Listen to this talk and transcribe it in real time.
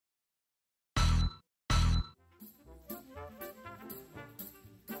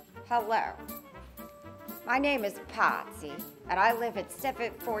Hello. My name is Patsy, and I live at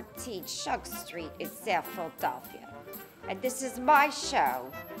 714 Shug Street in South Philadelphia. And this is my show,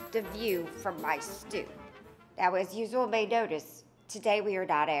 The View From My Stoop. Now, as you all may notice, today we are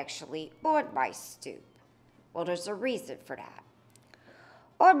not actually on my stoop. Well, there's a reason for that.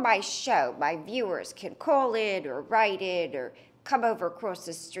 On my show, my viewers can call in or write in or come over across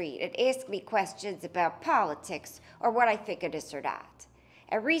the street and ask me questions about politics or what I think of this or that.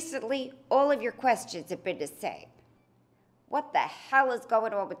 And recently, all of your questions have been the same. What the hell is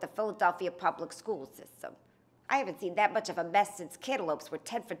going on with the Philadelphia public school system? I haven't seen that much of a mess since cantaloupes were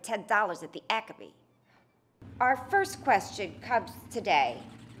 10 for $10 at the Acme. Our first question comes today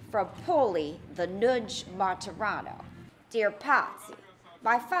from Paulie the Nudge Monterano. Dear Patsy,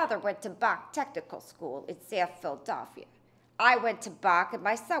 my father went to Bach Technical School in South Philadelphia. I went to Bach and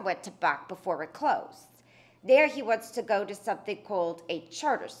my son went to Bach before it closed. There he wants to go to something called a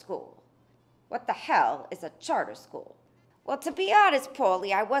charter school. What the hell is a charter school? Well, to be honest,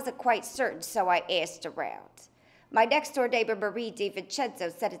 Paulie, I wasn't quite certain, so I asked around. My next-door neighbor, Marie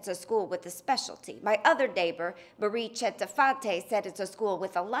DiVincenzo, said it's a school with a specialty. My other neighbor, Marie Centofonte, said it's a school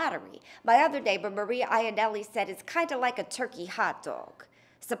with a lottery. My other neighbor, Maria Iannelli, said it's kind of like a turkey hot dog.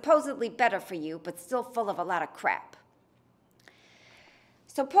 Supposedly better for you, but still full of a lot of crap.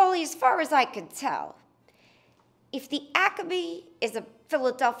 So, Paulie, as far as I can tell, if the Acme is a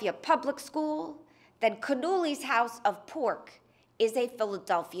Philadelphia public school, then Cannooli's House of Pork is a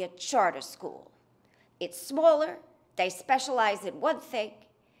Philadelphia charter school. It's smaller, they specialize in one thing,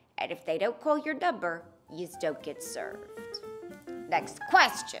 and if they don't call your number, you don't get served. Next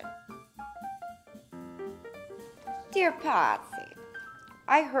question. Dear Patsy,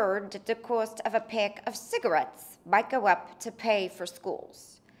 I heard that the cost of a pack of cigarettes might go up to pay for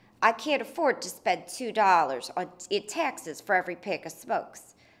schools. I can't afford to spend $2 in taxes for every pack of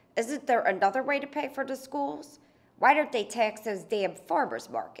smokes. Isn't there another way to pay for the schools? Why don't they tax those damn farmers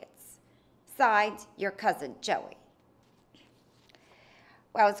markets? Signed, your cousin Joey.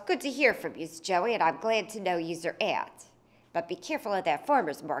 Well, it's good to hear from you, Joey, and I'm glad to know you're out. But be careful of that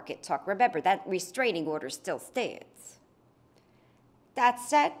farmers market talk. Remember, that restraining order still stands. That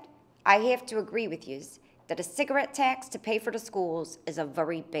said, I have to agree with you that a cigarette tax to pay for the schools is a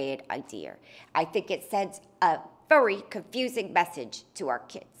very bad idea. I think it sends a very confusing message to our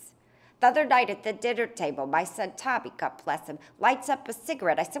kids. The other night at the dinner table, my son Tommy, God bless him, lights up a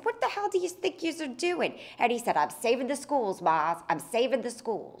cigarette. I said, what the hell do you think you are doing? And he said, I'm saving the schools, Maz. I'm saving the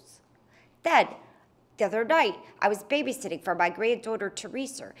schools. Then, the other night, I was babysitting for my granddaughter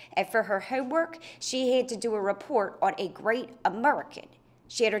Teresa, and for her homework, she had to do a report on a great American.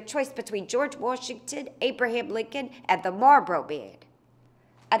 She had her choice between George Washington, Abraham Lincoln, and the Marlboro Man.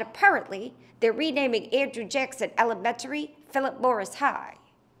 And apparently, they're renaming Andrew Jackson Elementary Philip Morris High.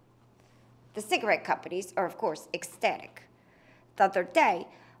 The cigarette companies are, of course, ecstatic. The other day,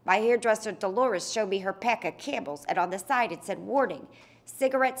 my hairdresser Dolores showed me her pack of Camels, and on the side it said, warning,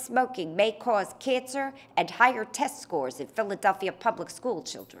 cigarette smoking may cause cancer and higher test scores in Philadelphia public school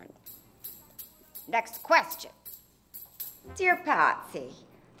children. Next question. Dear Patsy,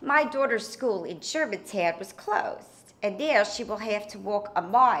 my daughter's school in Germantown was closed, and now she will have to walk a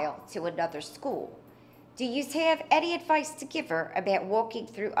mile to another school. Do you have any advice to give her about walking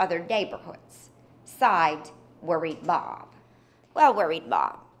through other neighborhoods? Signed, Worried Mom. Well, Worried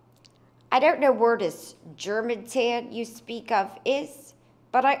Mom, I don't know where this Germantown you speak of is,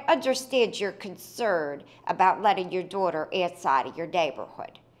 but I understand your concern about letting your daughter outside of your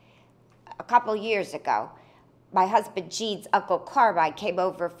neighborhood. A couple years ago, my husband Gene's Uncle Carmine came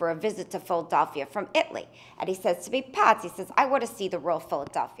over for a visit to Philadelphia from Italy. And he says to me, Patsy, he says, I want to see the real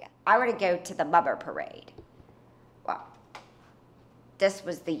Philadelphia. I want to go to the Mummer Parade. Well, this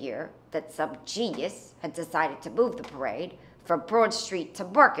was the year that some genius had decided to move the parade from Broad Street to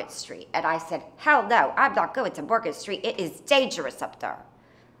Market Street. And I said, hell no, I'm not going to Market Street. It is dangerous up there.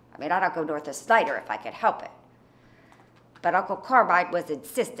 I mean, I don't go north of Snyder if I could help it. But Uncle Carmine was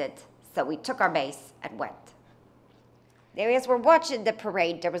insistent, so we took our mace and went. Now, as we're watching the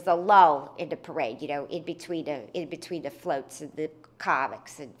parade, there was a lull in the parade, you know, in between the floats and the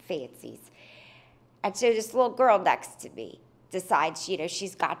comics and fancies. And so this little girl next to me decides, you know,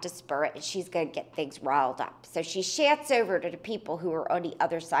 she's got the spirit and she's going to get things riled up. So she shouts over to the people who are on the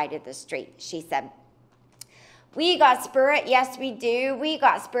other side of the street. She said, we got spirit, yes we do. We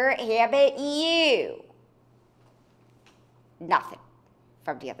got spirit, how about you? Nothing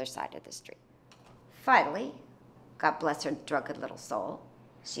from the other side of the street. Finally, God bless her drunken little soul,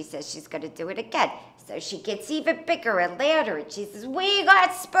 she says she's going to do it again. So she gets even bigger and louder, and she says, we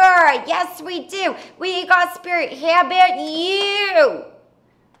got spirit. Yes, we do. We got spirit. How about you?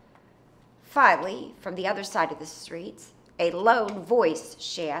 Finally, from the other side of the street, a lone voice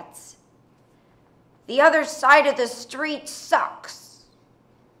shouts, "The other side of the street sucks."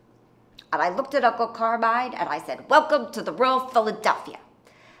 And I looked at Uncle Carmine and I said, "Welcome to the rural Philadelphia,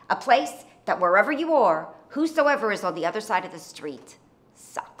 a place that wherever you are, whosoever is on the other side of the street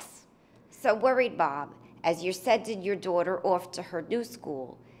sucks." So worried mom, as you're sending your daughter off to her new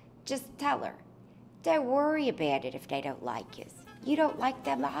school, just tell her, don't worry about it if they don't like you. You don't like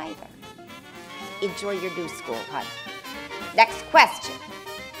them either. Enjoy your new school, honey. Next question.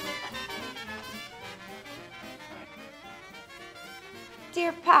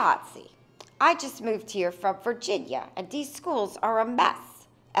 Dear Patsy, I just moved here from Virginia, and these schools are a mess.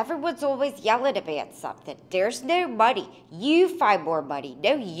 Everyone's always yelling about something. There's no money. You find more money.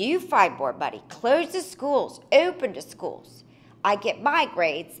 No, you find more money. Close the schools. Open the schools. I get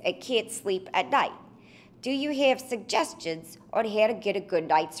migraines and can't sleep at night. Do you have suggestions on how to get a good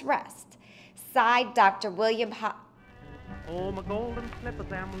night's rest? Signed, Dr. William Oh, my golden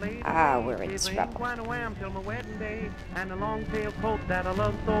slippers am laid we're in trouble. Wham till my wedding day, and the long tail coat that I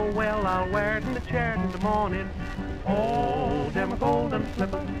love so well, I'll wear it in the chair in the morning. Oh, them golden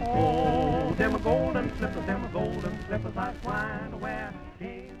slippers, oh, them golden slippers, I twine to wear.